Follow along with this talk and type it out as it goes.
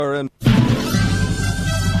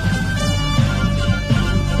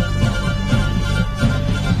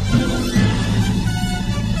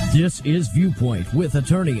This is Viewpoint with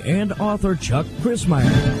attorney and author Chuck Crismier.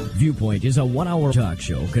 Viewpoint is a one-hour talk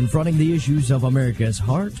show confronting the issues of America's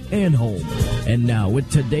heart and home. And now with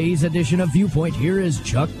today's edition of Viewpoint, here is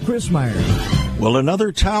Chuck Crismier. Well,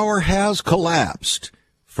 another tower has collapsed.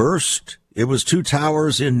 First, it was two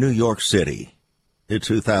towers in New York City in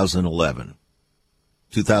 2001,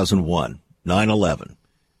 9/11.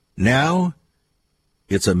 Now,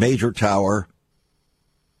 it's a major tower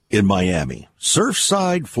in Miami,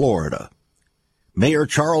 Surfside, Florida. Mayor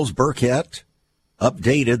Charles Burkett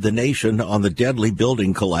updated the nation on the deadly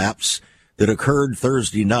building collapse that occurred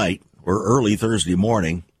Thursday night or early Thursday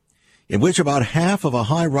morning, in which about half of a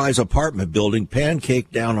high-rise apartment building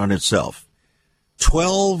pancaked down on itself.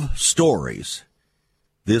 12 stories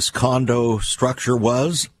this condo structure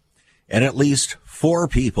was, and at least 4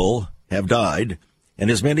 people have died,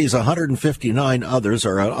 and as many as 159 others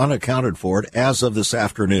are unaccounted for as of this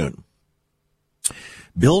afternoon.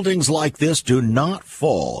 Buildings like this do not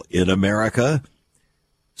fall in America,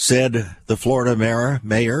 said the Florida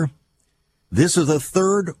mayor. This is a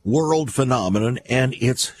third world phenomenon, and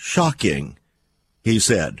it's shocking, he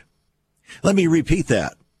said. Let me repeat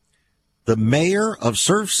that. The mayor of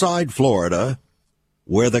Surfside, Florida,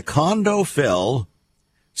 where the condo fell,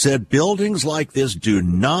 said buildings like this do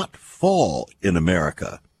not fall in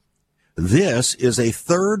America. This is a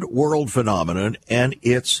third world phenomenon, and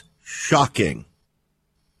it's shocking.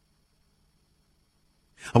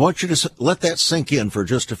 I want you to let that sink in for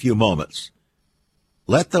just a few moments.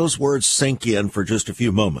 Let those words sink in for just a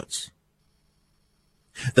few moments.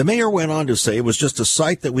 The mayor went on to say it was just a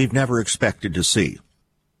sight that we've never expected to see.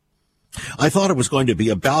 I thought it was going to be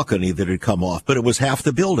a balcony that had come off, but it was half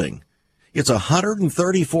the building. It's a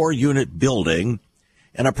 134-unit building,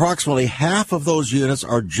 and approximately half of those units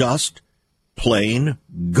are just plain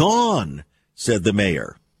gone, said the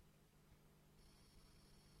mayor.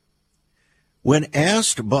 When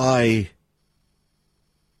asked by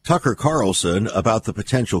Tucker Carlson about the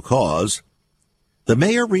potential cause, the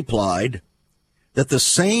mayor replied that the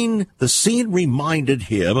scene reminded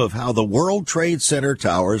him of how the World Trade Center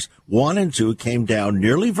towers 1 and 2 came down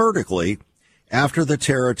nearly vertically after the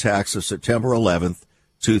terror attacks of September 11th,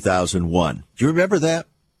 2001. Do you remember that?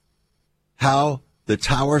 How the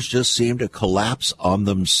towers just seemed to collapse on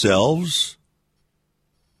themselves?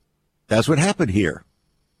 That's what happened here.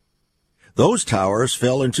 Those towers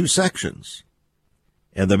fell in 2 sections.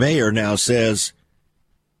 And the mayor now says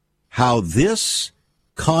how this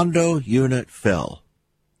condo unit fell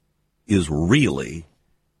is really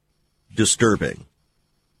disturbing.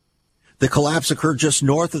 The collapse occurred just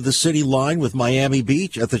north of the city line with Miami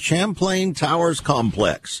Beach at the Champlain Towers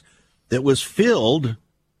complex that was filled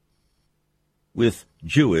with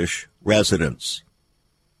Jewish residents.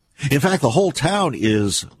 In fact, the whole town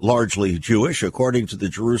is largely Jewish, according to the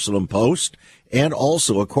Jerusalem Post, and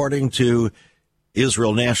also according to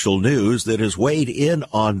Israel National News, that has weighed in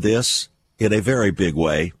on this in a very big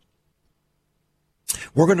way.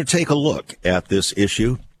 We're going to take a look at this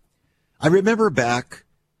issue. I remember back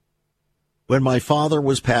when my father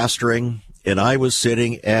was pastoring and I was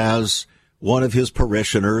sitting as one of his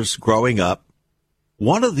parishioners growing up,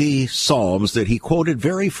 one of the Psalms that he quoted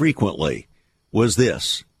very frequently was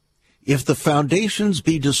this: "If the foundations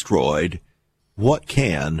be destroyed, what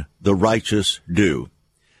can the righteous do?"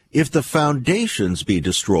 If the foundations be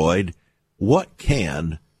destroyed, what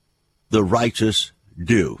can the righteous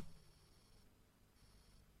do?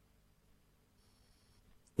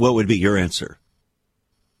 What would be your answer?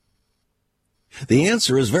 The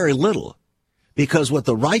answer is very little, because what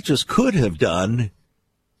the righteous could have done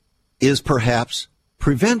is perhaps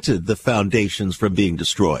prevented the foundations from being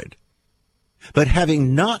destroyed. But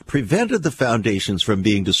having not prevented the foundations from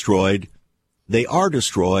being destroyed, they are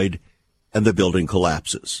destroyed and the building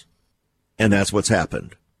collapses. And that's what's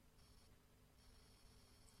happened.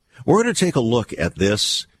 We're going to take a look at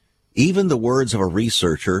this, even the words of a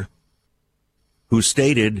researcher who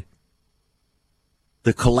stated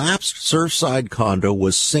the collapsed Surfside condo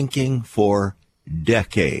was sinking for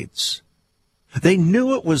decades. They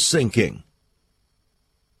knew it was sinking.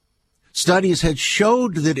 Studies had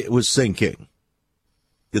showed that it was sinking.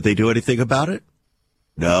 Did they do anything about it?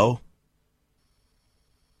 No.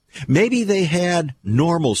 Maybe they had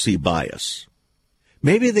normalcy bias.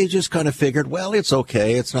 Maybe they just kind of figured, well, it's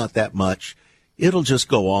okay. It's not that much. It'll just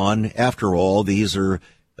go on. After all, these are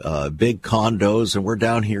big condos, and we're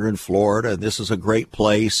down here in Florida, and this is a great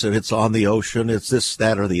place, and it's on the ocean. It's this,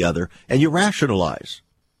 that, or the other. And you rationalize.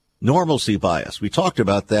 Normalcy bias. We talked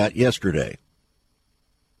about that yesterday.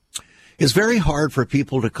 It's very hard for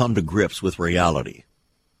people to come to grips with reality,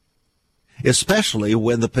 especially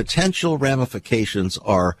when the potential ramifications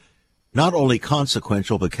are not only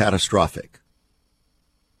consequential but catastrophic.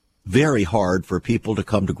 Very hard for people to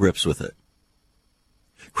come to grips with it.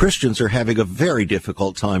 Christians are having a very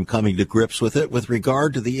difficult time coming to grips with it with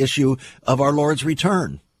regard to the issue of our Lord's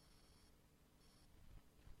return.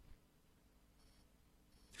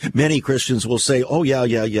 Many Christians will say, oh, yeah,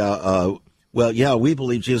 we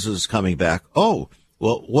believe Jesus is coming back. Oh,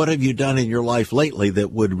 well, what have you done in your life lately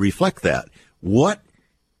that would reflect that? What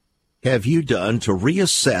have you done to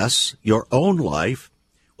reassess your own life?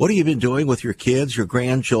 What have you been doing with your kids, your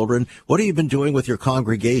grandchildren? What have you been doing with your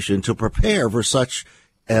congregation to prepare for such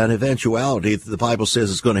an eventuality that the Bible says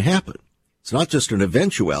is going to happen? It's not just an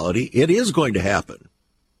eventuality. It is going to happen,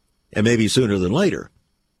 and maybe sooner than later.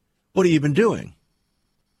 What have you been doing?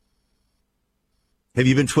 Have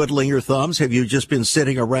you been twiddling your thumbs? Have you just been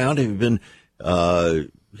sitting around? Have you been,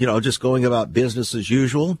 just going about business as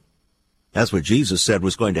usual? That's what Jesus said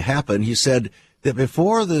was going to happen. He said that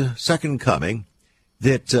before the second coming,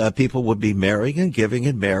 that people would be marrying and giving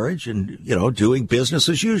in marriage and, doing business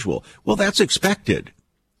as usual. Well, that's expected.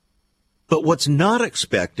 But what's not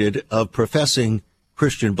expected of professing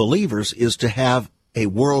Christian believers is to have a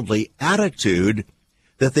worldly attitude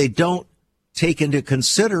that they don't take into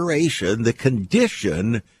consideration the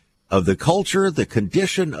condition of the culture, the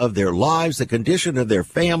condition of their lives, the condition of their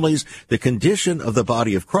families, the condition of the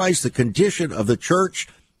body of Christ, the condition of the church.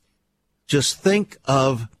 Just think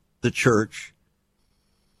of the church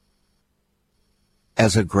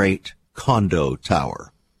as a great condo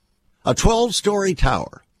tower, a 12-story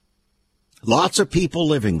tower, lots of people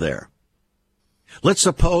living there. Let's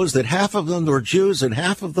suppose that half of them were Jews and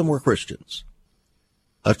half of them were Christians.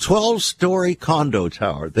 A 12-story condo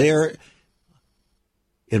tower there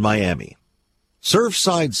in Miami,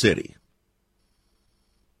 Surfside City.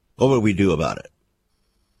 What would we do about it?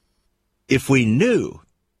 If we knew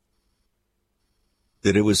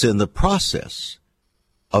that it was in the process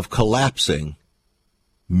of collapsing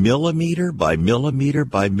millimeter by millimeter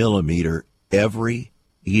by millimeter every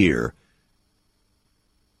year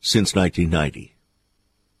since 1990.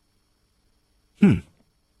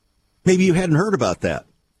 Maybe you hadn't heard about that.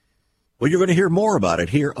 Well, you're going to hear more about it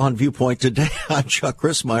here on Viewpoint today. I'm Chuck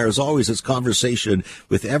Christmeyer. As always, it's conversation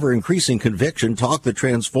with ever-increasing conviction, talk that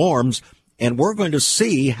transforms, and we're going to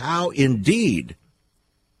see how, indeed,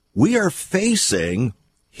 we are facing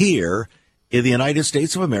here in the United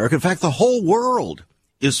States of America. In fact, the whole world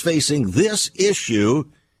is facing this issue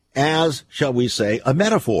as, shall we say, a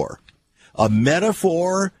metaphor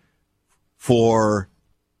for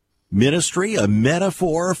ministry, a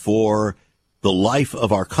metaphor for the life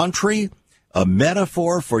of our country, a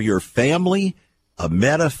metaphor for your family, a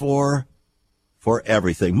metaphor for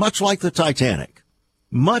everything, much like the Titanic,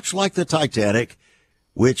 which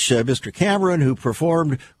Mr. Cameron,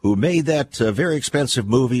 who made that very expensive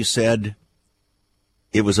movie, said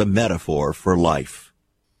it was a metaphor for life.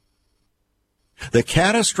 The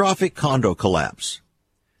catastrophic condo collapse,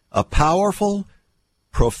 a powerful,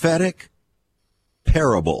 prophetic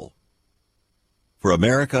parable for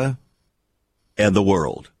America and the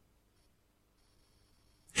world.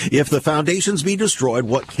 If the foundations be destroyed,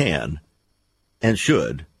 what can and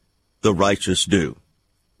should the righteous do?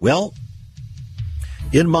 Well,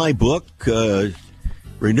 in my book,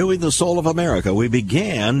 Renewing the Soul of America, we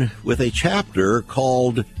began with a chapter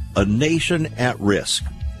called A Nation at Risk.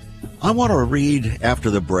 I want to read after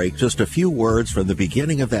the break just a few words from the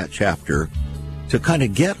beginning of that chapter to kind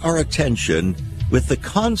of get our attention with the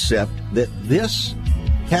concept that this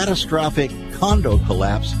catastrophic condo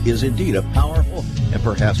collapse is indeed a powerful and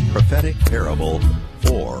perhaps prophetic parable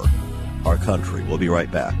for our country. We'll be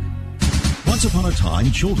right back. Once upon a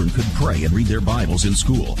time, children could pray and read their Bibles in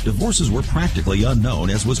school. Divorces were practically unknown,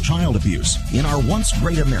 as was child abuse. In our once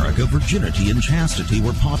great America, virginity and chastity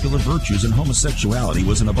were popular virtues and homosexuality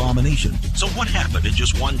was an abomination. So what happened in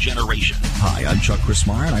just one generation? Hi, I'm Chuck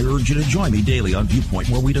Christmeyer, and I urge you to join me daily on Viewpoint,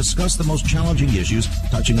 where we discuss the most challenging issues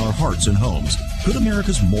touching our hearts and homes. Could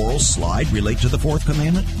America's moral slide relate to the fourth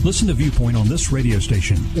commandment? Listen to Viewpoint on this radio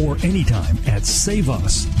station or anytime at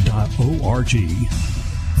saveus.org.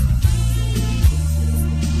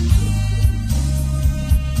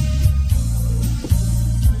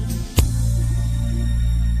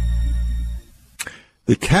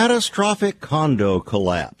 The catastrophic condo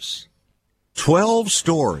collapse, 12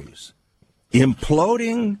 stories,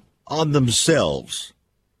 imploding on themselves.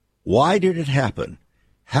 Why did it happen?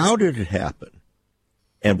 How did it happen?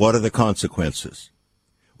 And what are the consequences?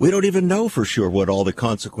 We don't even know for sure what all the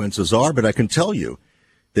consequences are, but I can tell you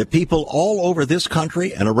that people all over this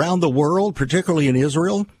country and around the world, particularly in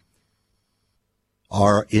Israel,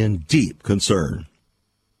 are in deep concern.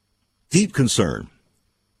 Deep concern.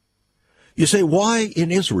 You say, why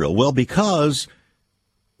in Israel? Well, because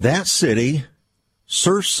that city,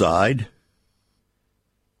 Surfside,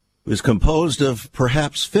 is composed of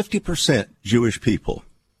perhaps 50% Jewish people.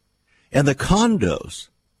 And the condos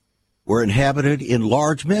were inhabited in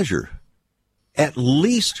large measure. At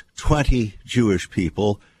least 20 Jewish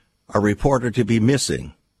people are reported to be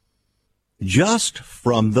missing just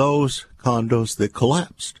from those condos that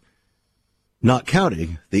collapsed, not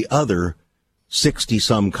counting the other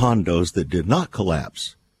 60-some condos that did not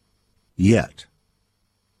collapse yet.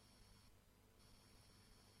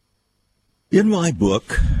 In my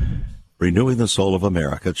book, Renewing the Soul of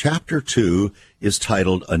America, Chapter 2 is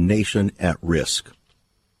titled A Nation at Risk.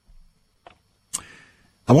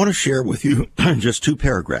 I want to share with you just 2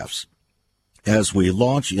 paragraphs as we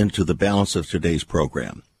launch into the balance of today's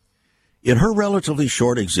program. In her relatively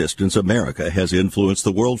short existence, America has influenced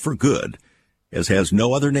the world for good, as has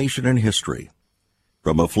no other nation in history.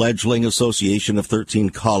 From a fledgling association of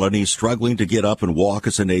 13 colonies struggling to get up and walk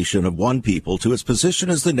as a nation of one people to its position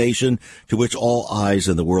as the nation to which all eyes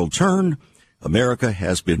in the world turn, America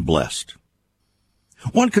has been blessed.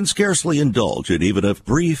 One can scarcely indulge in even a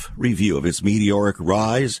brief review of its meteoric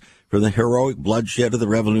rise from the heroic bloodshed of the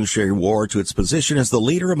Revolutionary War to its position as the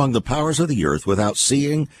leader among the powers of the earth without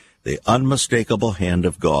seeing the unmistakable hand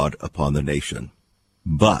of God upon the nation.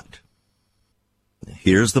 But,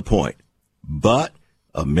 here's the point, but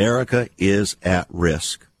America is at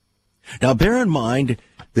risk. Now, bear in mind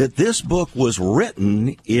that this book was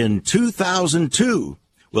written in 2002.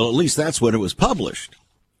 Well, at least that's when it was published.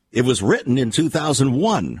 It was written in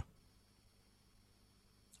 2001.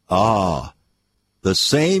 The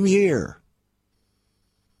same year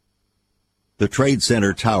the Trade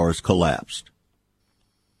Center towers collapsed.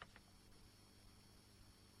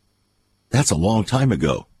 That's a long time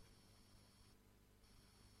ago.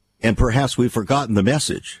 And perhaps we've forgotten the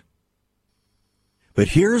message. But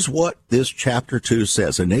here's what this chapter 2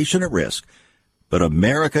 says. A nation at risk, but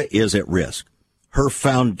America is at risk. Her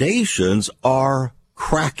foundations are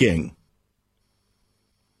cracking.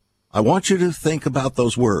 I want you to think about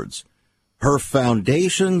those words. Her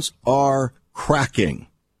foundations are cracking.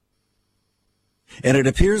 And it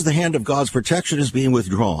appears the hand of God's protection is being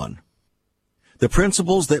withdrawn. The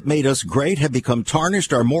principles that made us great have become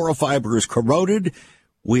tarnished. Our moral fiber is corroded.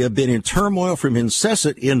 We have been in turmoil from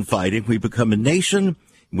incessant infighting. We become a nation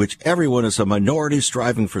in which everyone is a minority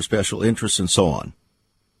striving for special interests and so on.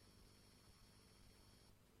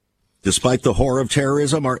 Despite the horror of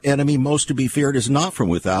terrorism, our enemy most to be feared is not from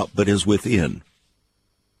without, but is within.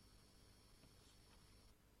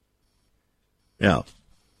 Now,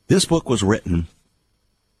 this book was written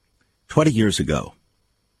 20 years ago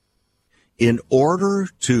in order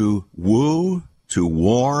to woo, to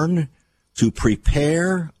warn, to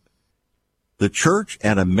prepare the church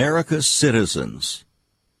and America's citizens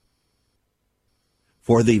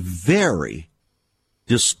for the very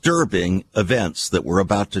disturbing events that were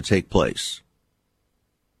about to take place.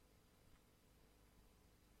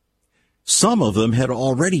 Some of them had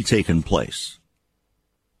already taken place.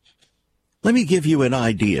 Let me give you an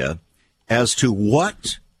idea as to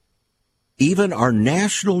what even our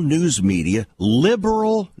national news media,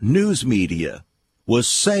 liberal news media, was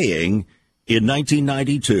saying in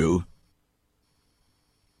 1992,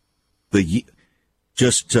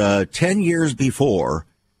 just 10 years before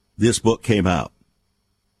this book came out.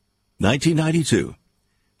 1992,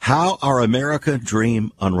 How Our American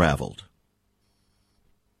Dream Unraveled.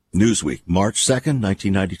 Newsweek, March 2nd,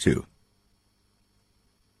 1992.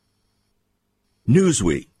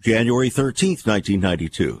 Newsweek, January 13th,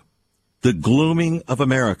 1992. The Glooming of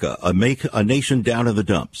America, a nation down in the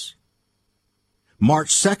dumps. March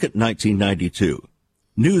 2nd, 1992.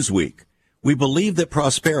 Newsweek, we believed that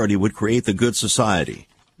prosperity would create the good society.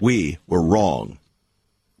 We were wrong.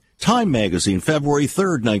 Time magazine, February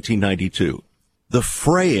 3rd, 1992. The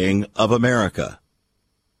Fraying of America.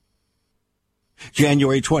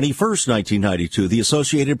 January 21st, 1992. The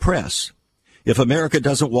Associated Press. If America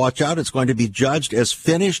doesn't watch out, it's going to be judged as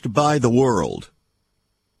finished by the world.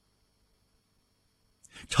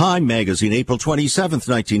 Time magazine, April 27th,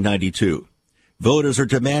 1992. Voters are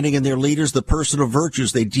demanding in their leaders the personal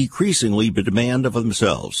virtues they decreasingly demand of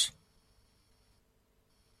themselves.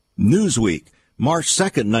 Newsweek, March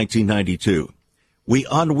 2nd, 1992. We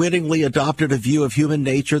unwittingly adopted a view of human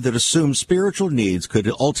nature that assumed spiritual needs could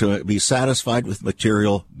ultimately be satisfied with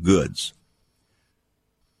material goods.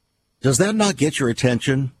 Does that not get your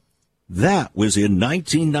attention? That was in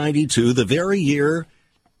 1992, the very year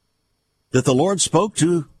that the Lord spoke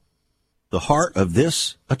to the heart of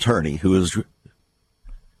this attorney who is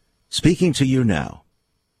speaking to you now,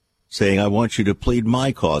 saying, I want you to plead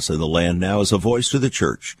my cause in the land now as a voice to the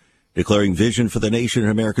church, declaring vision for the nation in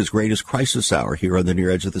America's greatest crisis hour here on the near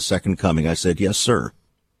edge of the second coming. I said, yes, sir.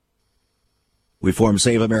 We formed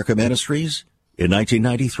Save America Ministries in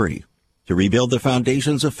 1993 to rebuild the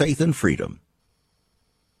foundations of faith and freedom.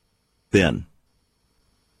 Then,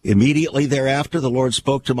 immediately thereafter, the Lord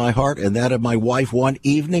spoke to my heart and that of my wife one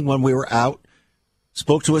evening when we were out,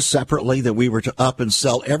 spoke to us separately that we were to up and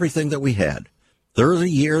sell everything that we had. 30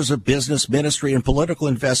 years of business, ministry, and political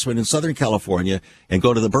investment in Southern California, and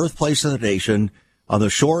go to the birthplace of the nation on the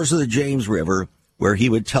shores of the James River where he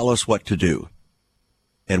would tell us what to do.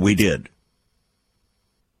 And we did.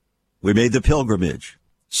 We made the pilgrimage,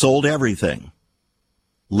 sold everything,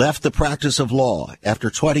 left the practice of law after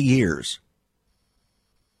 20 years,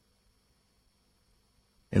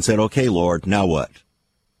 and said, okay, Lord, now what?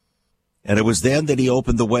 And it was then that he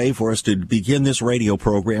opened the way for us to begin this radio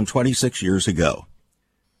program 26 years ago,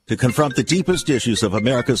 to confront the deepest issues of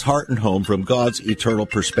America's heart and home from God's eternal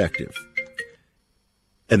perspective.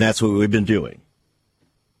 And that's what we've been doing.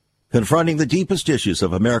 Confronting the deepest issues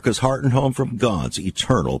of America's heart and home from God's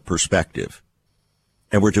eternal perspective.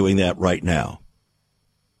 And we're doing that right now.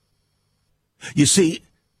 You see,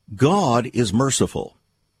 God is merciful.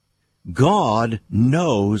 God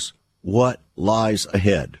knows what lies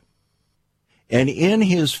ahead. And in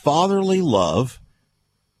his fatherly love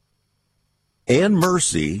and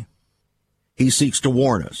mercy, he seeks to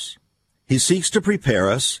warn us. He seeks to prepare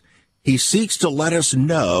us. He seeks to let us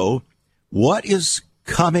know what is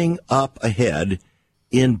coming up ahead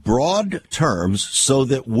in broad terms so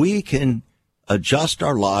that we can adjust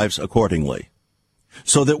our lives accordingly,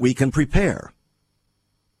 so that we can prepare.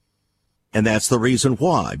 And that's the reason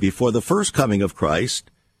why, before the first coming of Christ,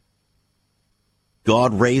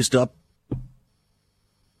 God raised up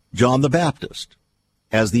John the Baptist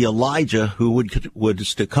as the Elijah who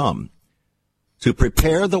was to come to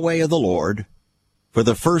prepare the way of the Lord for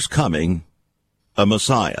the first coming of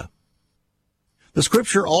Messiah. The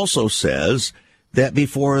scripture also says that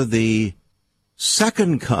before the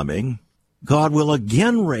second coming, God will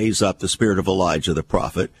again raise up the spirit of Elijah the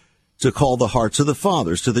prophet to call the hearts of the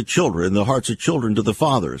fathers to the children, and the hearts of children to the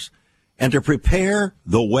fathers, and to prepare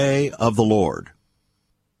the way of the Lord.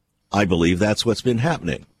 I believe that's what's been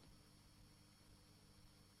happening.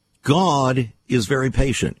 God is very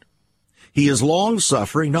patient. He is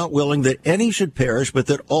long-suffering, not willing that any should perish, but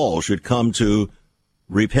that all should come to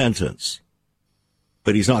repentance.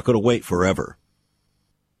 But he's not going to wait forever.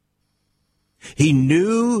 He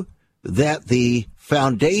knew that the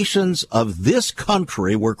foundations of this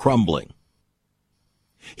country were crumbling.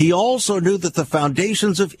 He also knew that the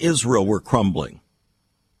foundations of Israel were crumbling.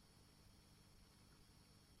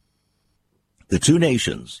 The two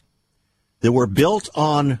nations that were built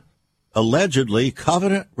on allegedly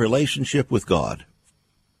covenant relationship with God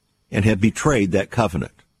and had betrayed that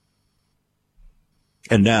covenant.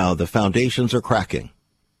 And now the foundations are cracking.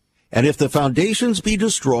 And if the foundations be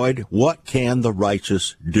destroyed, what can the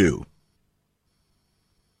righteous do?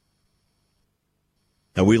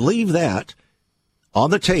 And we leave that on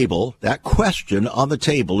the table, that question on the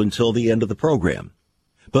table until the end of the program.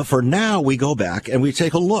 But for now, we go back and we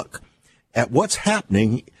take a look at what's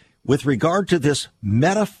happening with regard to this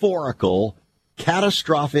metaphorical,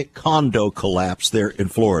 catastrophic condo collapse there in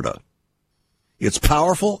Florida. It's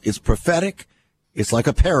powerful, it's prophetic, it's like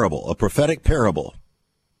a parable, a prophetic parable.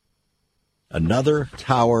 Another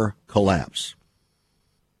tower collapse.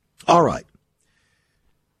 All right.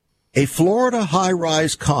 A Florida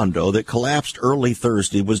high-rise condo that collapsed early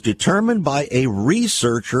Thursday was determined by a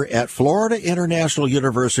researcher at Florida International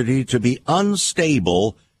University to be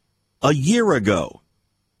unstable a year ago.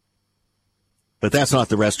 But that's not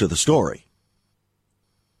the rest of the story.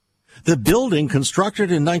 The building, constructed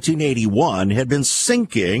in 1981, had been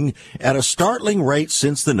sinking at a startling rate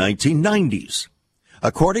since the 1990s.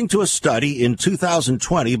 According to a study in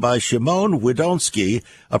 2020 by Shimon Widonsky,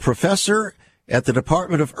 a professor at the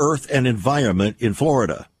Department of Earth and Environment in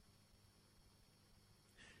Florida.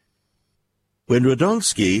 When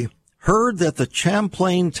Widonsky heard that the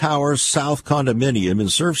Champlain Towers South condominium in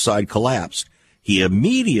Surfside collapsed, he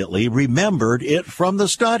immediately remembered it from the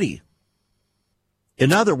study.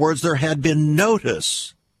 In other words, there had been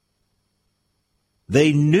notice.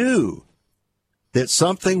 They knew that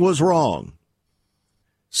something was wrong.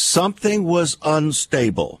 Something was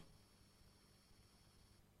unstable.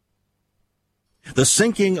 The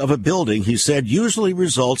sinking of a building, he said, usually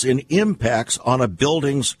results in impacts on a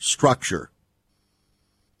building's structure.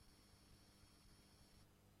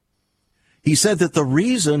 He said that the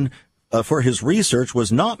reason for his research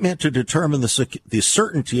was not meant to determine the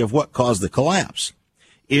certainty of what caused the collapse.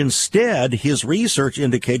 Instead, his research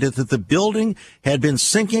indicated that the building had been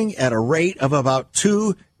sinking at a rate of about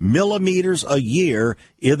 2 millimeters a year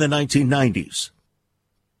in the 1990s,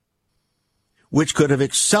 which could have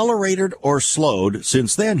accelerated or slowed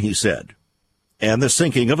since then, he said. And the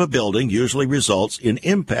sinking of a building usually results in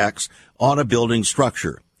impacts on a building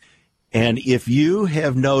structure. And if you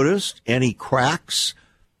have noticed any cracks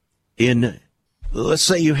in, let's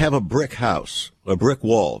say you have a brick house, a brick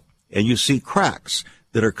wall, and you see cracks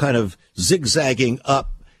that are kind of zigzagging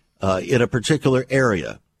up in a particular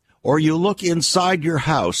area, or you look inside your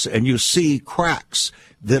house and you see cracks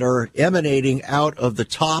that are emanating out of the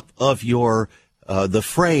top of your the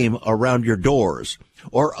frame around your doors,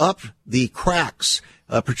 or up the cracks,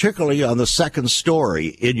 particularly on the second story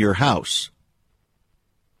in your house.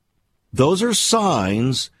 Those are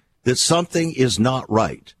signs that something is not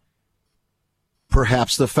right.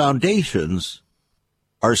 Perhaps the foundations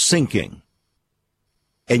are sinking,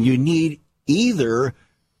 and you need either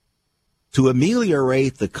to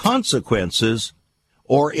ameliorate the consequences,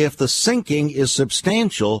 or if the sinking is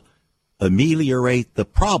substantial, ameliorate the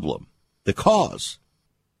problem, the cause.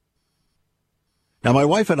 Now, my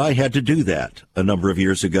wife and I had to do that a number of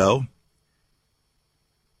years ago.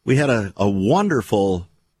 We had a wonderful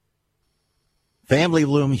family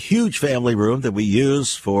room, huge family room that we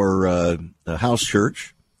use for a house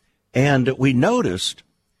church. And we noticed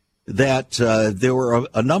that there were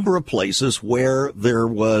a number of places where there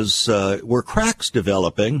were cracks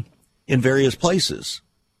developing in various places.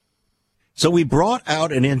 So we brought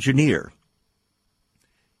out an engineer,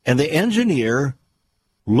 and the engineer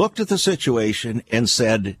looked at the situation and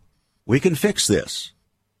said, "We can fix this.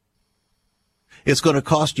 It's going to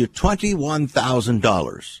cost you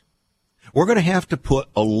 $21,000. We're going to have to put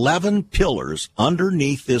 11 pillars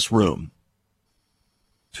underneath this room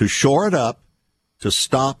to shore it up, to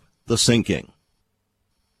stop the sinking."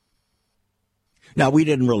 Now, we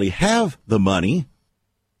didn't really have the money.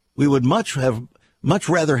 We would much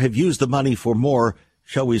rather have used the money for more,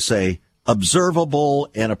 shall we say, observable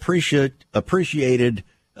and appreciated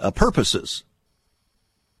purposes.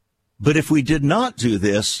 But if we did not do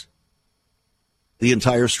this, the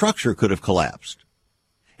entire structure could have collapsed.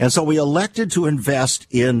 And so we elected to invest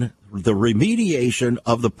in the remediation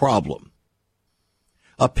of the problem.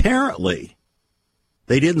 Apparently,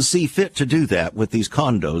 they didn't see fit to do that with these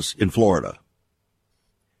condos in Florida.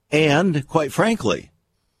 And, quite frankly,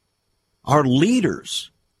 our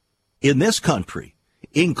leaders in this country,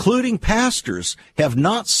 including pastors, have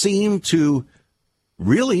not seemed to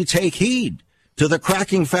really take heed to the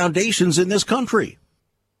cracking foundations in this country.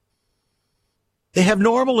 They have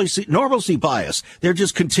normalcy bias. They're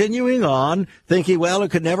just continuing on, thinking, well,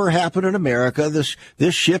 it could never happen in America.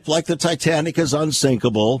 This ship, like the Titanic, is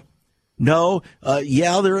unsinkable. No,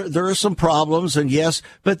 there are some problems, and yes,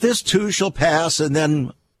 but this too shall pass, and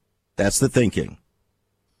then that's the thinking.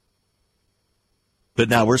 But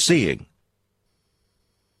now we're seeing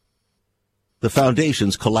the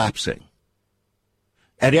foundations collapsing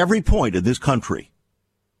at every point in this country.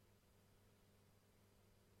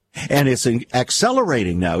 And it's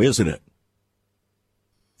accelerating now, isn't it?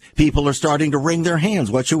 People are starting to wring their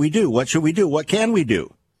hands. What should we do? What should we do? What can we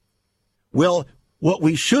do? Well, what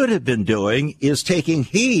we should have been doing is taking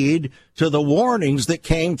heed to the warnings that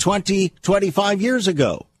came 25 years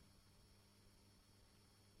ago.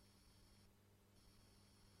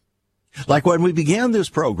 Like when we began this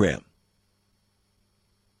program.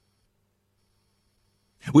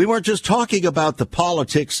 We weren't just talking about the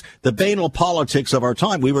politics, the banal politics of our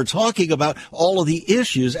time. We were talking about all of the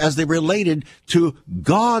issues as they related to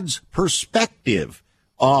God's perspective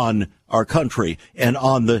on our country and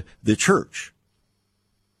on the church.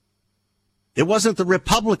 It wasn't the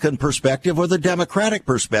Republican perspective or the Democratic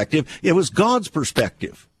perspective. It was God's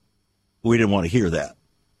perspective. We didn't want to hear that.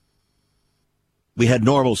 We had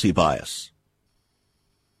normalcy bias.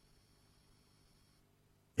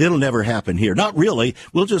 It'll never happen here. Not really.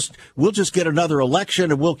 We'll just get another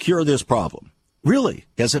election and we'll cure this problem. Really?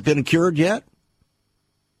 Has it been cured yet?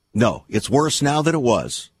 No, it's worse now than it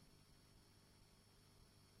was.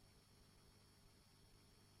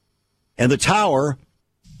 And the tower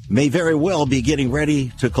may very well be getting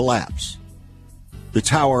ready to collapse. The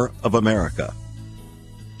Tower of America.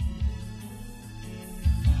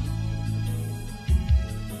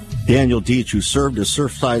 Daniel Dietz, who served as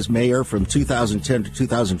Surfside's mayor from 2010 to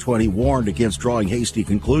 2020, warned against drawing hasty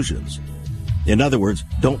conclusions. In other words,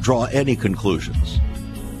 don't draw any conclusions.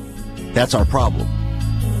 That's our problem.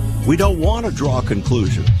 We don't want to draw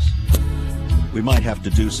conclusions. We might have to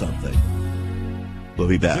do something. We'll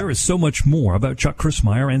be back. There is so much more about Chuck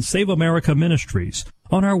Crismier and Save America Ministries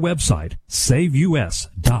on our website, saveus.org.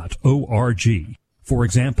 For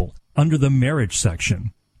example, under the marriage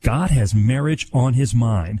section, God has marriage on his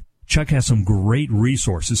mind. Chuck has some great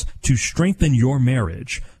resources to strengthen your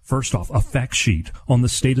marriage. First off, a fact sheet on the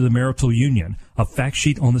state of the marital union, a fact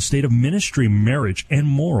sheet on the state of ministry, marriage, and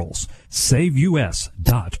morals. SaveUS.org.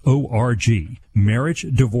 Marriage,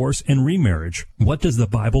 divorce, and remarriage. What does the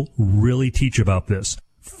Bible really teach about this?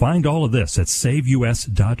 Find all of this at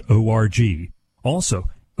SaveUS.org. Also,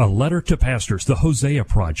 a letter to pastors, the Hosea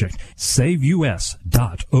Project, SaveUS.org,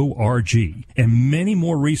 and many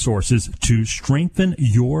more resources to strengthen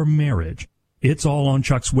your marriage. It's all on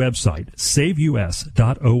Chuck's website,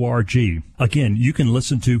 SaveUS.org. Again, you can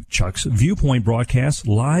listen to Chuck's Viewpoint broadcasts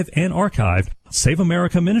live and archived. Save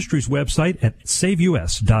America Ministries website at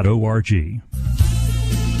SaveUS.org.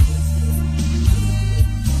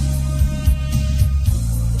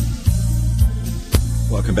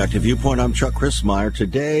 Welcome back to Viewpoint. I'm Chuck Crismier.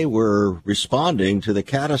 Today we're responding to the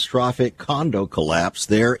catastrophic condo collapse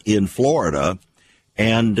there in Florida.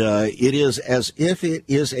 And it is as if it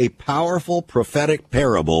is a powerful prophetic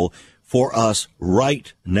parable for us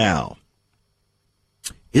right now.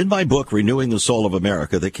 In my book, Renewing the Soul of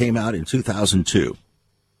America, that came out in 2002,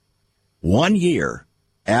 1 year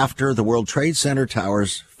after the World Trade Center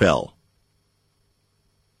towers fell,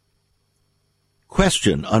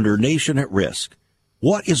 question under Nation at Risk: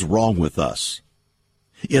 what is wrong with us?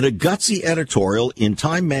 In a gutsy editorial in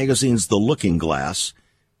Time Magazine's The Looking Glass,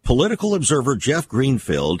 political observer Jeff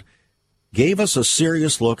Greenfield gave us a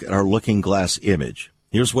serious look at our looking glass image.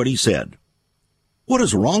 Here's what he said. What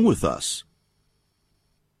is wrong with us?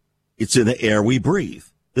 It's in the air we breathe,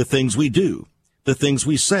 the things we do, the things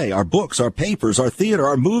we say, our books, our papers, our theater,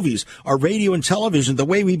 our movies, our radio and television, the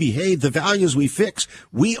way we behave, the values we fix.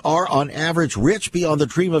 We are on average rich beyond the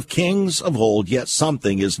dream of kings of old, yet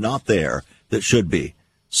something is not there that should be.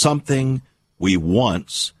 Something we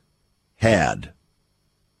once had.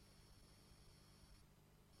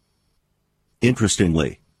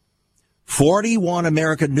 Interestingly, 41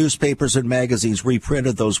 American newspapers and magazines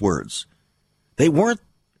reprinted those words. They were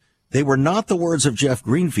not the words of Jeff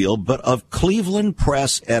Greenfield, but of Cleveland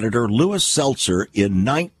Press editor Louis Seltzer in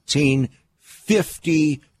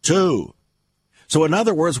 1952. So in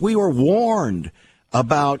other words, we were warned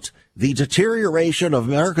about the deterioration of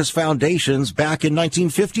America's foundations back in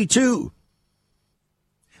 1952.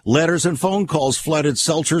 Letters and phone calls flooded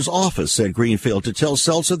Seltzer's office, said Greenfield, to tell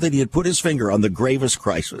Seltzer that he had put his finger on the gravest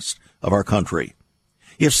crisis of our country.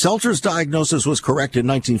 If Seltzer's diagnosis was correct in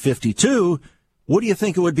 1952, what do you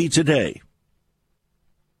think it would be today?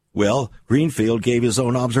 Well, Greenfield gave his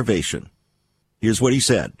own observation. Here's what he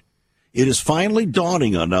said. It is finally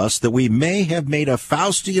dawning on us that we may have made a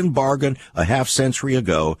Faustian bargain a half-century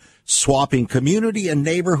ago, swapping community and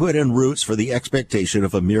neighborhood and roots for the expectation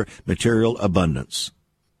of a mere material abundance.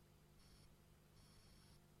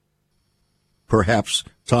 Perhaps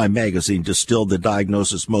Time Magazine distilled the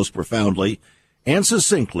diagnosis most profoundly and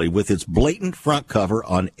succinctly with its blatant front cover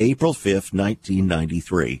on April 5th,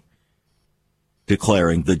 1993,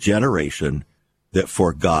 declaring the generation that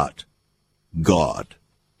forgot God.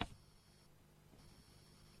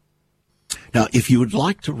 Now, if you would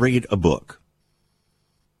like to read a book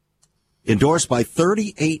endorsed by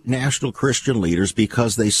 38 national Christian leaders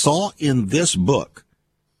because they saw in this book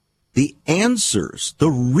the answers, the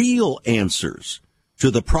real answers to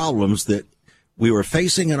the problems that we were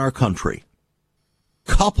facing in our country,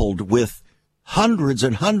 coupled with hundreds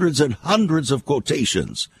and hundreds and hundreds of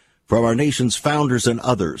quotations from our nation's founders and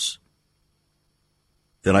others,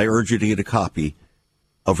 then I urge you to get a copy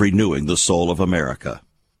of Renewing the Soul of America.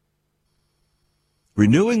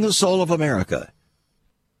 Renewing the Soul of America.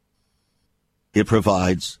 It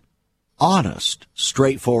provides honest,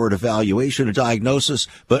 straightforward evaluation and diagnosis,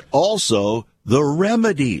 but also the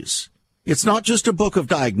remedies. It's not just a book of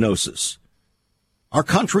diagnosis. Our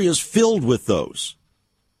country is filled with those.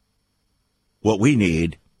 What we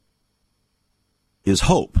need is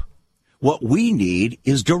hope. What we need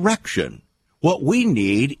is direction. What we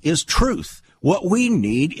need is truth. What we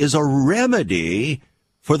need is a remedy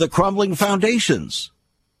for the crumbling foundations.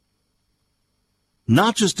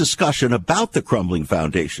 Not just discussion about the crumbling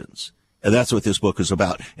foundations. And that's what this book is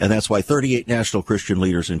about. And that's why 38 national Christian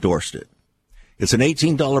leaders endorsed it. It's an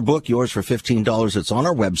 $18 book, yours for $15. It's on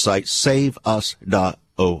our website, saveus.org.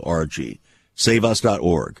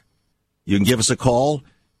 Saveus.org. You can give us a call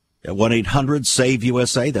at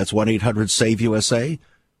 1-800-SAVE-USA. That's 1-800-SAVE-USA.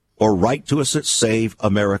 Or write to us at Save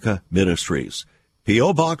America Ministries.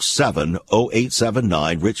 P.O. Box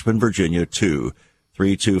 70879, Richmond, Virginia 231.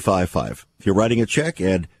 3255. If you're writing a check,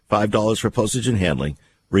 add $5 for postage and handling.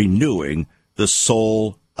 Renewing the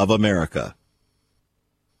soul of America.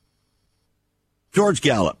 George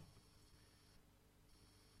Gallup,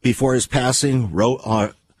 before his passing, wrote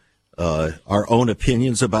our own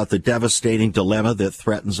opinions about the devastating dilemma that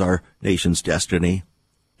threatens our nation's destiny.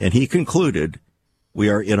 And he concluded, we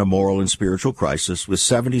are in a moral and spiritual crisis, with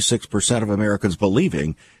 76% of Americans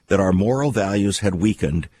believing that our moral values had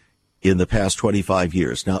weakened in the past 25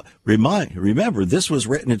 years. Now, remember, this was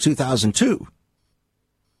written in 2002.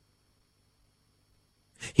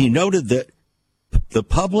 He noted that the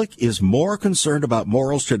public is more concerned about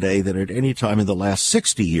morals today than at any time in the last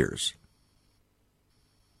 60 years.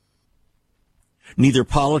 Neither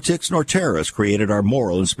politics nor terrorists created our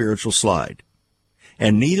moral and spiritual slide.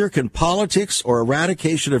 And neither can politics or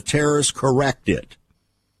eradication of terrorists correct it.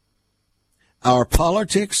 Our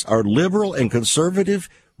politics, our liberal and conservative,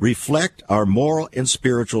 reflect our moral and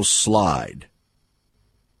spiritual slide.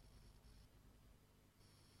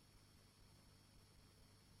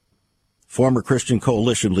 Former Christian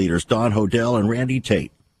Coalition leaders Don Hodel and Randy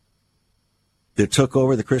Tate that took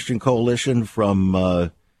over the Christian Coalition from, I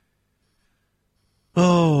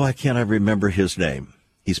can't remember his name.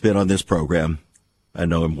 He's been on this program. I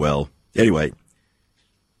know him well. Anyway,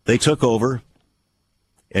 they took over,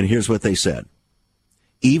 and here's what they said.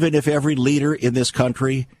 Even if every leader in this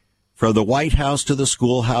country, from the White House to the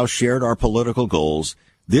schoolhouse, shared our political goals,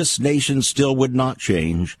 this nation still would not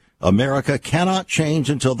change. America cannot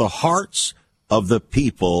change until the hearts of the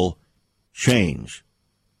people change.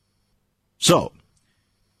 So,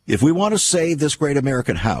 if we want to save this great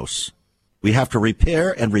American house, we have to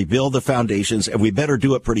repair and rebuild the foundations, and we better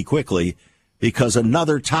do it pretty quickly because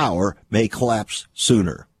another tower may collapse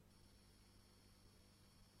sooner.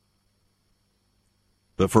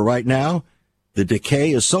 But for right now, the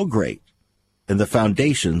decay is so great, and the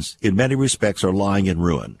foundations, in many respects, are lying in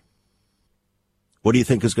ruin. What do you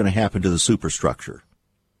think is going to happen to the superstructure?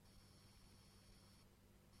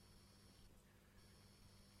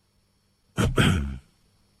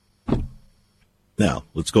 Now,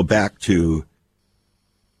 let's go back to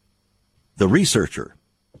the researcher.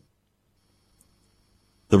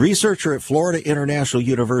 The researcher at Florida International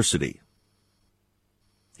University.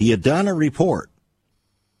 He had done a report,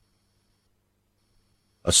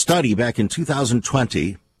 a study back in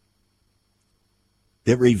 2020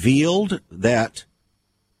 that revealed that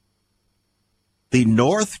the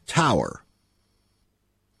North Tower,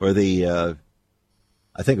 or I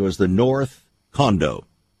think it was the North Condo,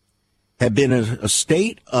 had been in a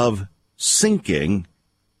state of sinking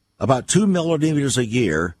about 2 millimeters a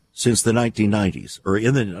year since the 1990s, or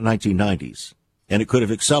in the 1990s, and it could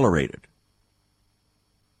have accelerated.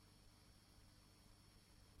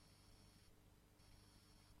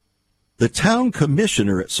 The town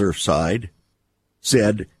commissioner at Surfside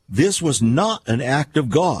said this was not an act of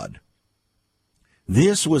God.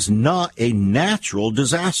 This was not a natural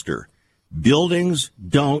disaster. Buildings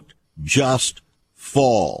don't just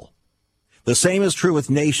fall. The same is true with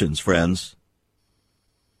nations, friends.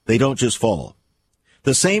 They don't just fall.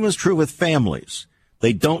 The same is true with families.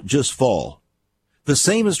 They don't just fall. The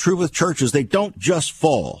same is true with churches. They don't just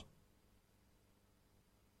fall.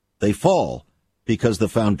 They fall because the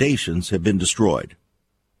foundations have been destroyed.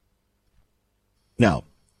 Now,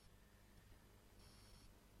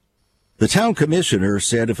 the town commissioner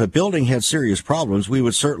said if a building had serious problems, we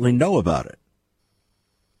would certainly know about it.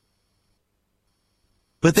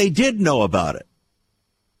 But they did know about it.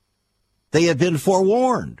 They had been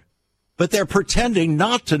forewarned. But they're pretending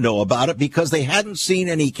not to know about it because they hadn't seen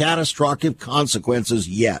any catastrophic consequences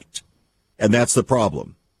yet. And that's the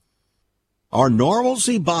problem. Our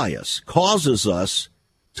normalcy bias causes us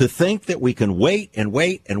to think that we can wait and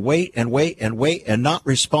wait and wait and wait and wait and not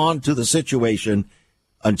respond to the situation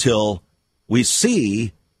until we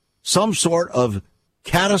see some sort of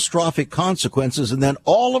catastrophic consequences, and then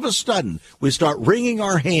all of a sudden we start wringing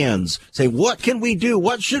our hands, say, what can we do?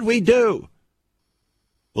 What should we do?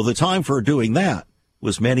 Well, the time for doing that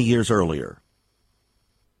was many years earlier.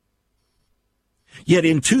 Yet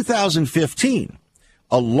in 2015,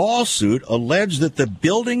 a lawsuit alleged that the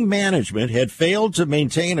building management had failed to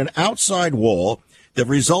maintain an outside wall that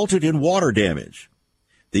resulted in water damage.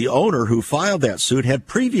 The owner who filed that suit had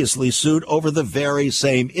previously sued over the very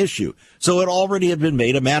same issue, so it already had been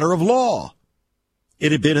made a matter of law.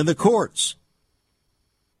 It had been in the courts.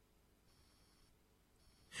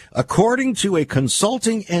 According to a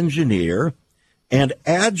consulting engineer and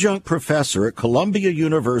adjunct professor at Columbia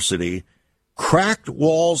University, cracked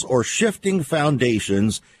walls or shifting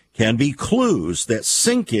foundations can be clues that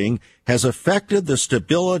sinking has affected the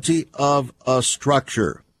stability of a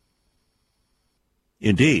structure.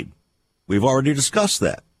 Indeed, we've already discussed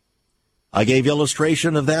that. I gave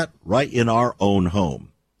illustration of that right in our own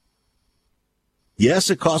home. Yes,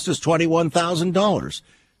 it cost us $21,000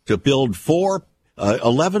 to build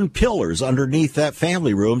 11 pillars underneath that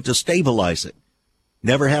family room to stabilize it.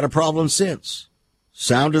 Never had a problem since.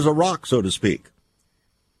 Sound as a rock, so to speak.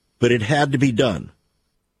 But it had to be done.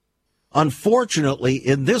 Unfortunately,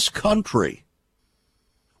 in this country,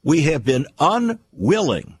 we have been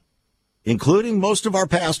unwilling, including most of our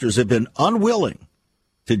pastors have been unwilling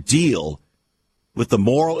to deal with the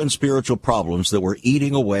moral and spiritual problems that were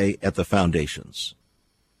eating away at the foundations.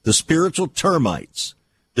 The spiritual termites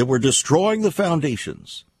that were destroying the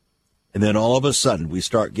foundations. And then all of a sudden we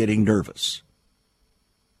start getting nervous.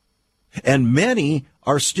 And many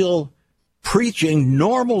are still preaching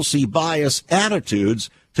normalcy bias attitudes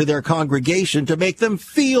to their congregation to make them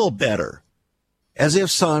feel better, as if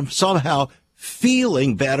somehow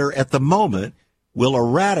feeling better at the moment will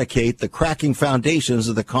eradicate the cracking foundations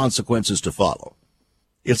of the consequences to follow.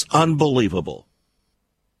 It's unbelievable.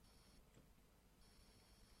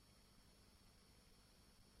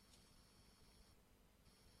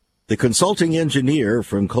 The consulting engineer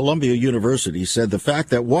from Columbia University said the fact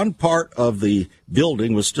that one part of the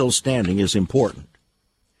building was still standing is important.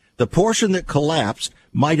 The portion that collapsed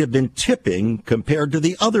might have been tipping compared to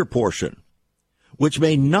the other portion, which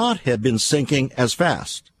may not have been sinking as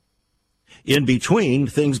fast. In between,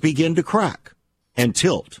 things begin to crack and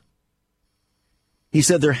tilt. He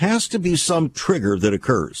said there has to be some trigger that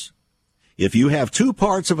occurs. If you have two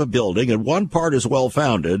parts of a building and one part is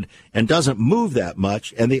well-founded and doesn't move that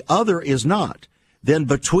much and the other is not, then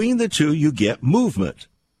between the two you get movement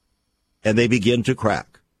and they begin to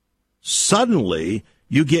crack. Suddenly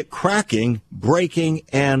you get cracking, breaking,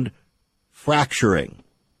 and fracturing.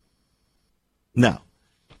 Now,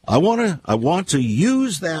 I want to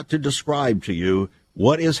use that to describe to you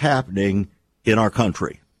what is happening in our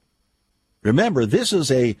country. Remember, this is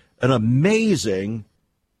an amazing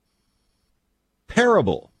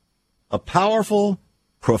parable, a powerful,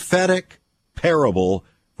 prophetic parable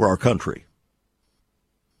for our country.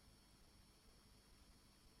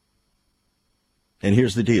 And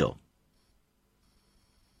here's the deal.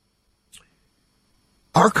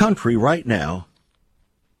 Our country right now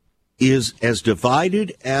is as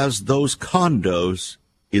divided as those condos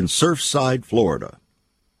in Surfside, Florida.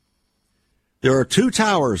 There are 2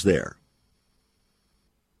 towers there.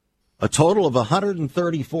 A total of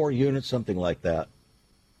 134 units, something like that.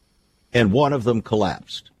 And one of them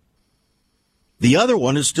collapsed. The other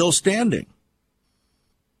one is still standing.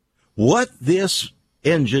 What this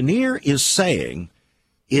engineer is saying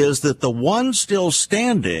is that the one still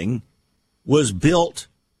standing was built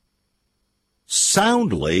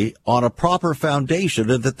soundly on a proper foundation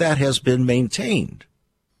and that has been maintained.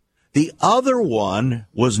 The other one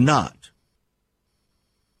was not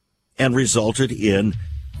and resulted in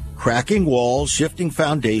cracking walls, shifting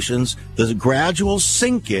foundations, the gradual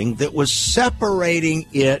sinking that was separating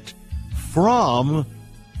it from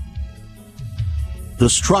the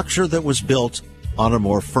structure that was built on a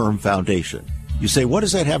more firm foundation. You say, what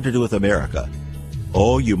does that have to do with America?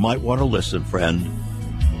 Oh, you might want to listen, friend.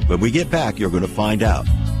 When we get back, you're going to find out.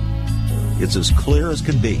 It's as clear as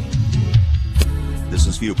can be. This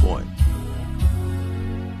is Viewpoint.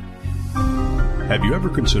 Have you ever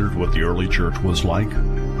considered what the early church was like?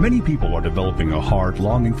 Many people are developing a heart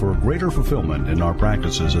longing for a greater fulfillment in our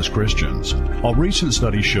practices as Christians. A recent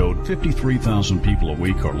study showed 53,000 people a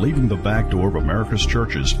week are leaving the back door of America's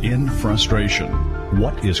churches in frustration.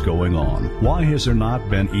 What is going on? Why has there not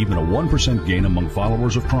been even a 1% gain among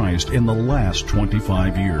followers of Christ in the last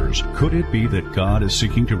 25 years? Could it be that God is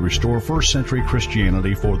seeking to restore first century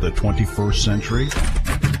Christianity for the 21st century?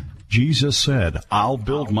 Jesus said, I'll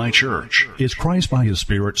build my church. Is Christ by His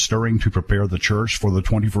Spirit stirring to prepare the church for the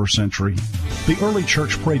 21st century? The early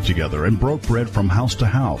church prayed together and broke bread from house to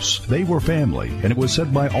house. They were family, and it was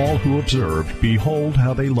said by all who observed, behold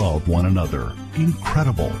how they love one another.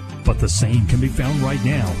 Incredible. But the same can be found right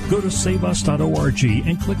now. Go to saveus.org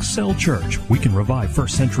and click Cell Church. We can revive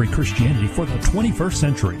first century Christianity for the 21st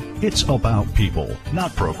century. It's about people,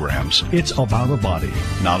 not programs. It's about a body,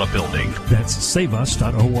 not a building. That's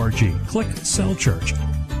saveus.org. Click Cell Church.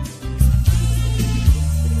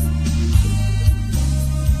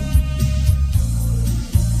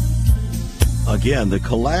 Again, the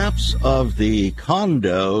collapse of the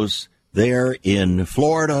condos there in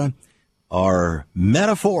Florida are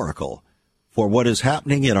metaphorical for what is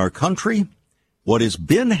happening in our country, what has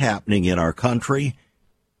been happening in our country,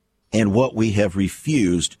 and what we have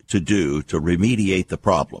refused to do to remediate the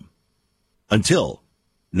problem. Until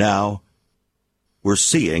now, we're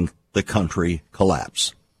seeing the country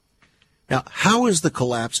collapse. Now, how is the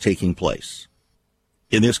collapse taking place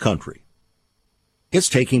in this country? It's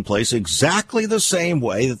taking place exactly the same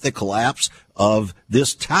way that the collapse of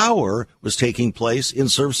this tower was taking place in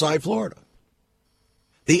Surfside, Florida.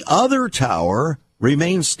 The other tower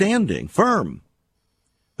remains standing firm,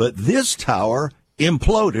 but this tower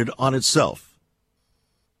imploded on itself.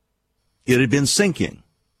 It had been sinking.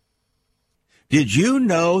 Did you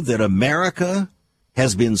know that America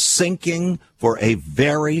has been sinking for a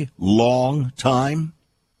very long time?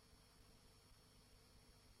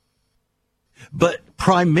 But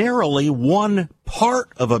primarily one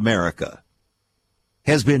part of America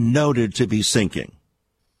has been noted to be sinking.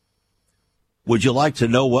 Would you like to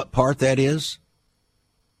know what part that is?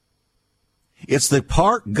 It's the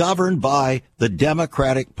part governed by the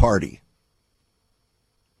Democratic Party.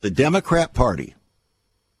 The Democrat Party,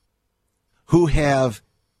 who have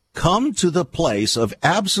come to the place of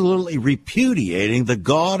absolutely repudiating the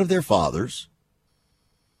God of their fathers,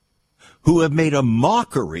 who have made a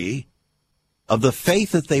mockery of the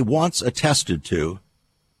faith that they once attested to,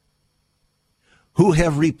 who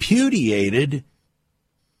have repudiated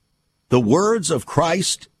the words of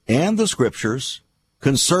Christ and the Scriptures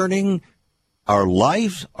concerning our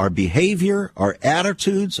life, our behavior, our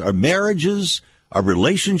attitudes, our marriages, our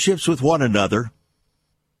relationships with one another.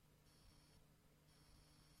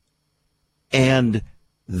 And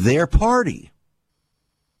their party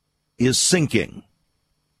is sinking.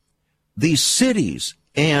 These cities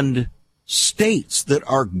and states that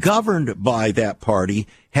are governed by that party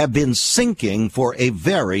have been sinking for a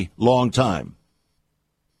very long time.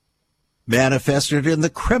 Manifested in the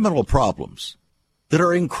criminal problems that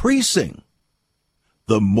are increasing.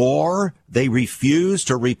 The more they refuse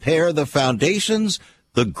to repair the foundations,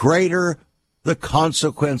 the greater the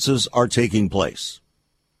consequences are taking place.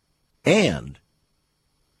 And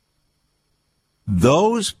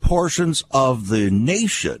those portions of the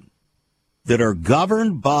nation that are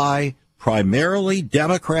governed by primarily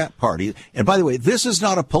Democrat Party, and by the way, this is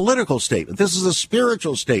not a political statement. This is a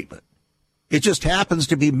spiritual statement. It just happens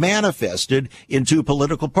to be manifested in two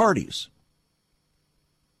political parties.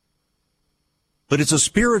 But it's a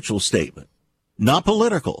spiritual statement, not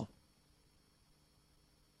political.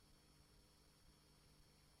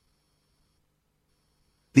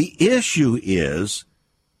 The issue is,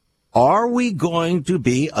 are we going to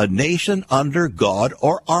be a nation under God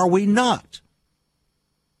or are we not?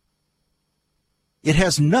 It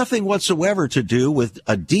has nothing whatsoever to do with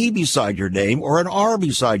a D beside your name or an R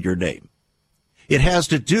beside your name. It has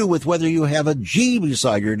to do with whether you have a G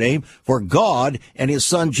beside your name for God and his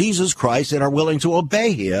son Jesus Christ and are willing to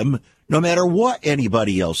obey him no matter what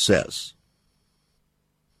anybody else says.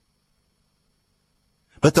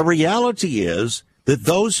 But the reality is that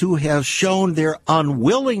those who have shown their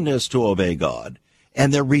unwillingness to obey God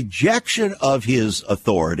and their rejection of his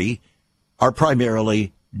authority are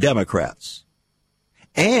primarily Democrats.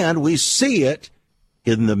 And we see it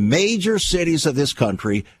in the major cities of this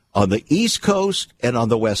country on the East Coast and on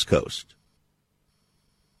the West Coast.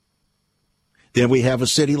 Then we have a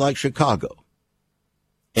city like Chicago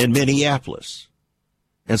and Minneapolis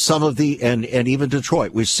and some of the, and even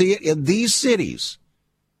Detroit. We see it in these cities.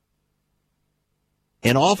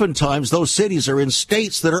 And oftentimes those cities are in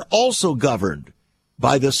states that are also governed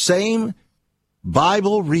by the same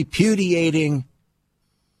Bible repudiating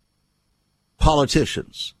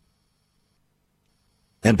politicians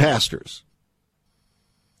and pastors.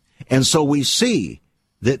 And so we see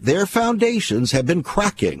that their foundations have been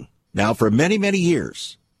cracking now for many, many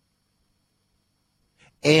years.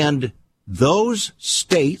 And those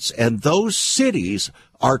states and those cities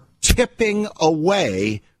are tipping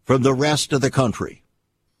away from the rest of the country.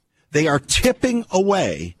 They are tipping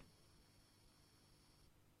away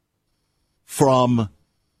from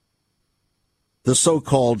the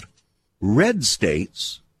so-called red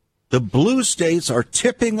states. The blue states are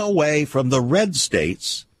tipping away from the red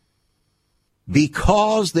states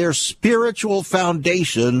because their spiritual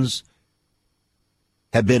foundations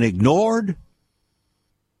have been ignored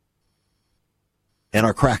and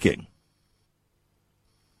are cracking.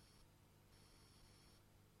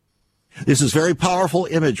 This is very powerful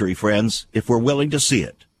imagery, friends, if we're willing to see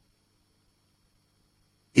it.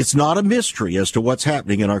 It's not a mystery as to what's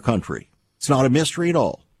happening in our country. It's not a mystery at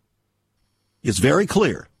all. It's very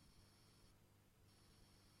clear.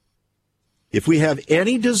 If we have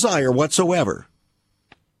any desire whatsoever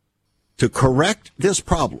to correct this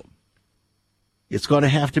problem, it's going to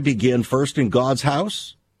have to begin first in God's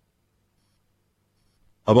house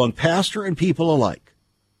among pastor and people alike.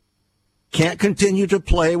 Can't continue to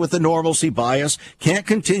play with the normalcy bias. Can't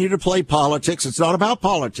continue to play politics. It's not about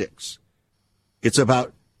politics. It's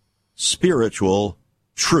about spiritual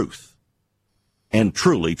truth and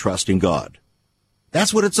truly trusting God.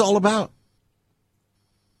 That's what it's all about.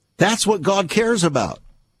 That's what God cares about.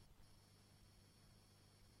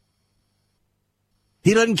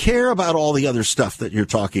 He doesn't care about all the other stuff that you're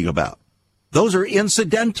talking about. Those are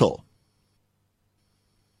incidental.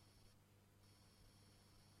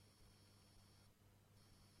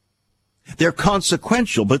 They're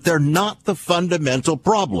consequential, but they're not the fundamental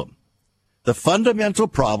problem. The fundamental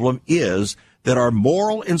problem is that our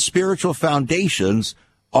moral and spiritual foundations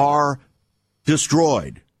are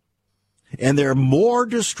destroyed. And they're more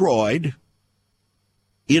destroyed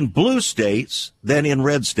in blue states than in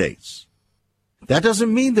red states. That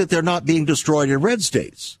doesn't mean that they're not being destroyed in red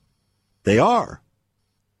states. They are.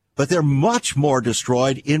 But they're much more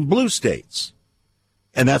destroyed in blue states.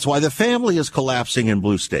 And that's why the family is collapsing in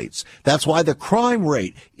blue states. That's why the crime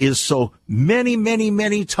rate is so many, many,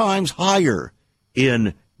 many times higher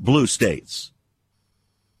in blue states.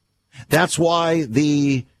 That's why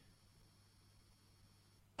the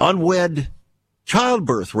unwed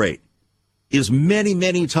childbirth rate is many,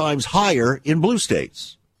 many times higher in blue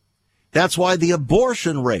states. That's why the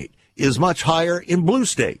abortion rate is much higher in blue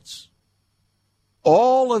states.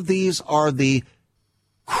 All of these are the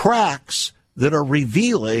cracks that are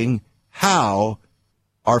revealing how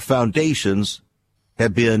our foundations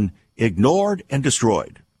have been ignored and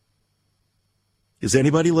destroyed. Is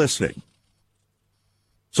anybody listening?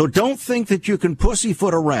 So don't think that you can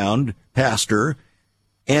pussyfoot around, Pastor,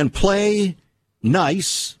 and play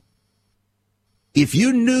nice. If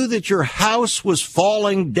you knew that your house was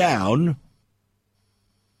falling down,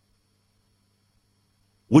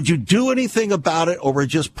 would you do anything about it or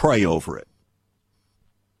just pray over it?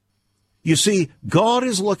 You see, God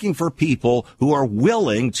is looking for people who are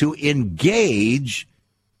willing to engage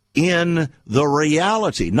in the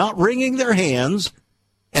reality, not wringing their hands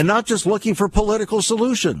and not just looking for political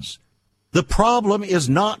solutions. The problem is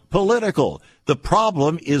not political. The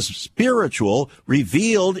problem is spiritual,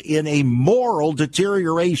 revealed in a moral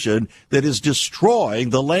deterioration that is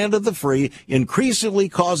destroying the land of the free, increasingly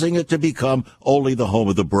causing it to become only the home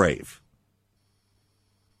of the brave.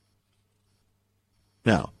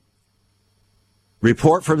 Now,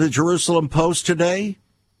 report from the Jerusalem Post today,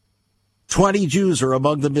 20 Jews are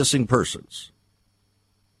among the missing persons.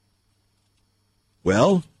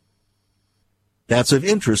 Well, that's of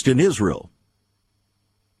interest in Israel.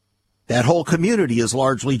 That whole community is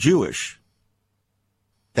largely Jewish.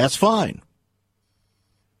 That's fine.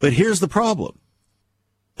 But here's the problem.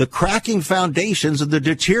 The cracking foundations and the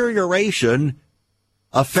deterioration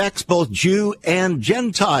affects both Jew and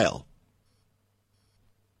Gentile.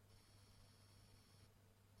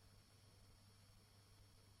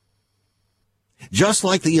 Just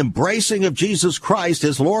like the embracing of Jesus Christ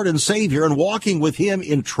as Lord and Savior and walking with him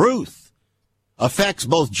in truth affects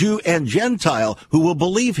both Jew and Gentile who will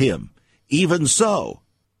believe him. Even so,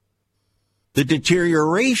 the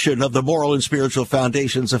deterioration of the moral and spiritual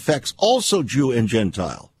foundations affects also Jew and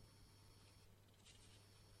Gentile.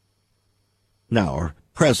 Now, our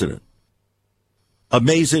president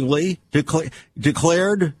amazingly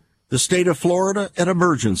declared the state of Florida an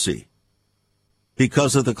emergency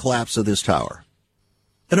because of the collapse of this tower.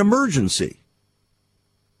 An emergency.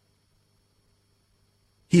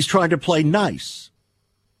 He's trying to play nice.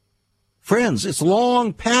 Friends, it's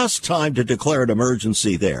long past time to declare an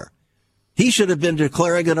emergency there. He should have been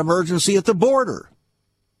declaring an emergency at the border.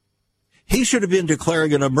 He should have been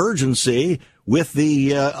declaring an emergency with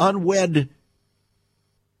the unwed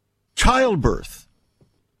childbirth.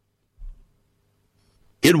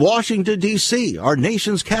 In Washington, D.C., our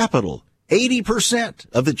nation's capital, 80%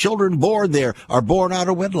 of the children born there are born out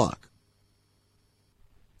of wedlock.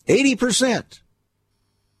 80%.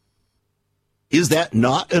 Is that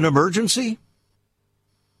not an emergency?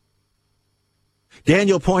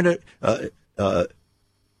 Daniel pointed,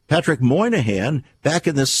 Patrick Moynihan, back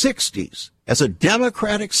in the 60s, as a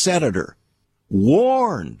Democratic senator,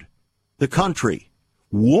 warned the country,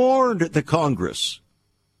 warned the Congress.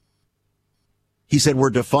 He said, we're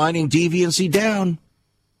defining deviancy down.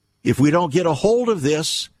 If we don't get a hold of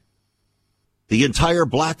this, the entire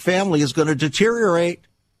black family is going to deteriorate.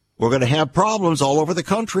 We're going to have problems all over the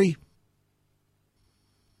country.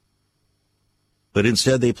 But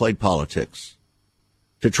instead they played politics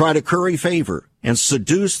to try to curry favor and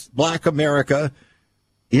seduce black America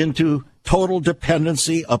into total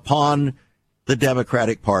dependency upon the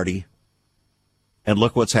Democratic Party. And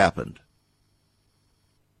look what's happened.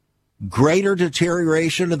 greater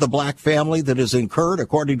deterioration of the black family that has occurred,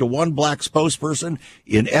 according to one black spokesperson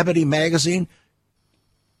in Ebony magazine,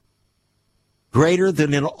 greater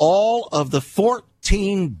than in all of the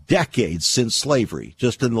 14 decades since slavery,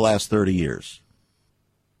 just in the last 30 years.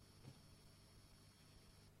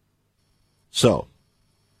 So,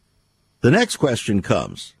 the next question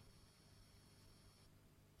comes.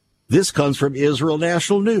 This comes from Israel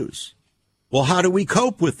National News. Well, how do we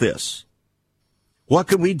cope with this? What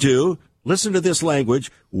can we do? Listen to this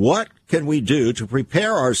language. What can we do to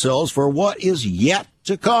prepare ourselves for what is yet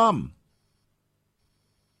to come?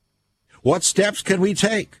 What steps can we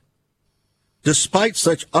take despite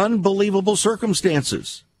such unbelievable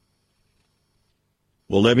circumstances?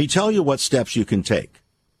 Well, let me tell you what steps you can take.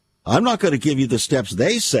 I'm not going to give you the steps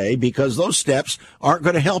they say because those steps aren't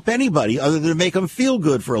going to help anybody other than make them feel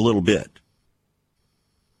good for a little bit.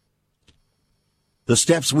 The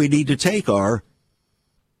steps we need to take are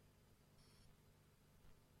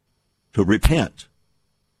to repent,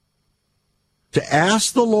 to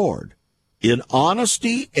ask the Lord in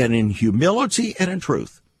honesty and in humility and in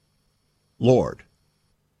truth, Lord,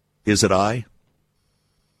 is it I?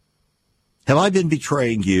 Have I been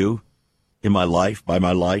betraying you in my life, by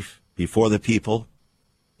my life, before the people?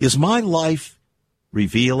 Is my life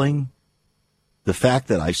revealing the fact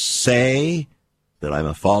that I say that I'm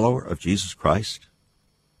a follower of Jesus Christ?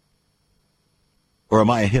 Or am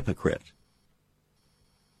I a hypocrite?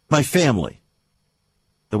 My family,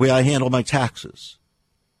 the way I handle my taxes,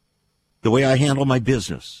 the way I handle my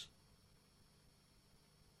business,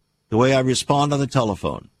 the way I respond on the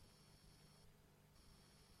telephone,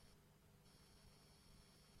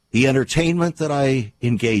 the entertainment that I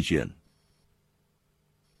engage in,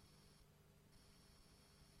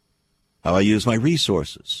 how I use my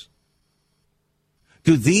resources.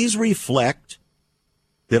 Do these reflect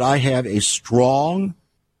that I have a strong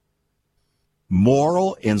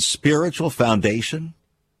moral and spiritual foundation?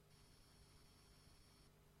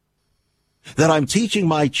 That I'm teaching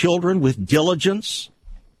my children with diligence?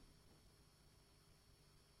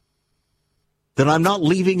 That I'm not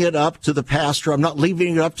leaving it up to the pastor, I'm not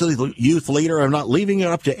leaving it up to the youth leader, I'm not leaving it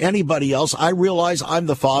up to anybody else. I realize I'm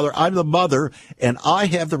the father, I'm the mother, and I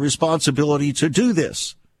have the responsibility to do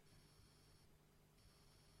this.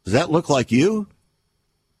 Does that look like you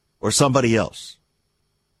or somebody else?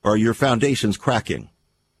 Or are your foundations cracking?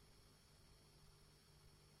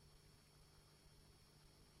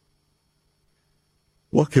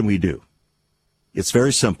 What can we do? It's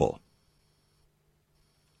very simple.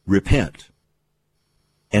 Repent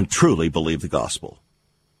and truly believe the gospel.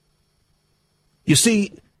 You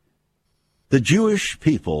see, the Jewish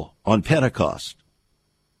people on Pentecost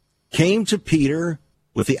came to Peter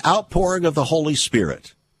with the outpouring of the Holy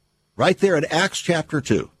Spirit, right there in Acts chapter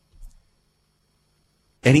 2.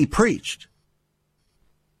 And he preached.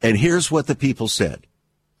 And here's what the people said.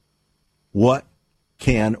 What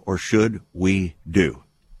can or should we do?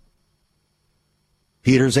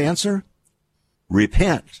 Peter's answer?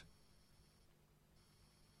 Repent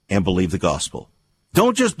and believe the gospel.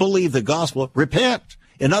 Don't just believe the gospel, repent.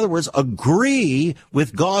 In other words, agree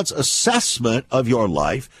with God's assessment of your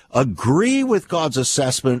life, agree with God's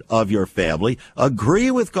assessment of your family,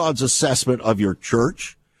 agree with God's assessment of your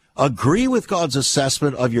church, agree with God's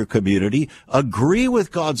assessment of your community, agree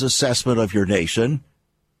with God's assessment of your nation,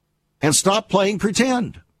 and stop playing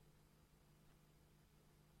pretend.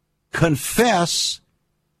 Confess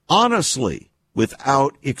honestly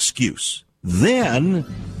without excuse. Then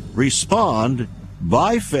respond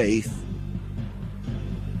by faith,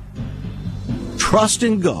 trust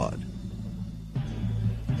in God.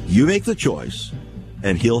 You make the choice,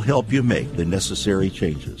 and he'll help you make the necessary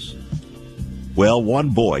changes. Well, one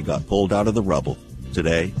boy got pulled out of the rubble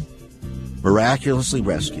today, miraculously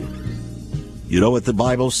rescued. You know what the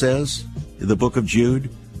Bible says in the book of Jude?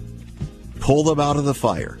 Pull them out of the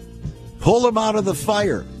fire. Pull them out of the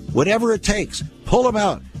fire. Whatever it takes, pull them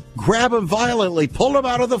out. Grab them violently. Pull them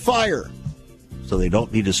out of the fire so they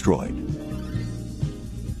don't be destroyed.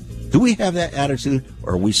 Do we have that attitude,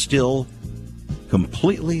 or are we still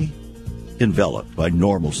completely enveloped by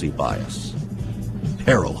normalcy bias?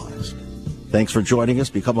 Paralyzed. Thanks for joining us.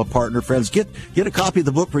 Become a partner, friends. Get a copy of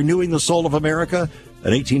the book, Renewing the Soul of America.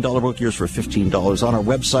 An $18 book, yours for $15 on our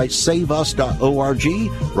website,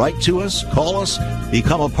 saveus.org. Write to us, call us,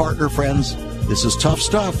 become a partner, friends. This is tough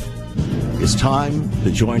stuff. It's time to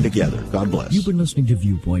join together. God bless. You've been listening to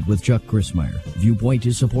Viewpoint with Chuck Chrismeyer. Viewpoint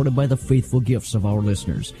is supported by the faithful gifts of our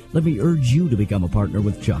listeners. Let me urge you to become a partner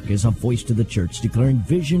with Chuck as a voice to the church declaring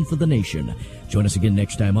vision for the nation. Join us again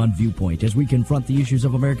next time on Viewpoint as we confront the issues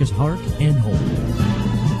of America's heart and home.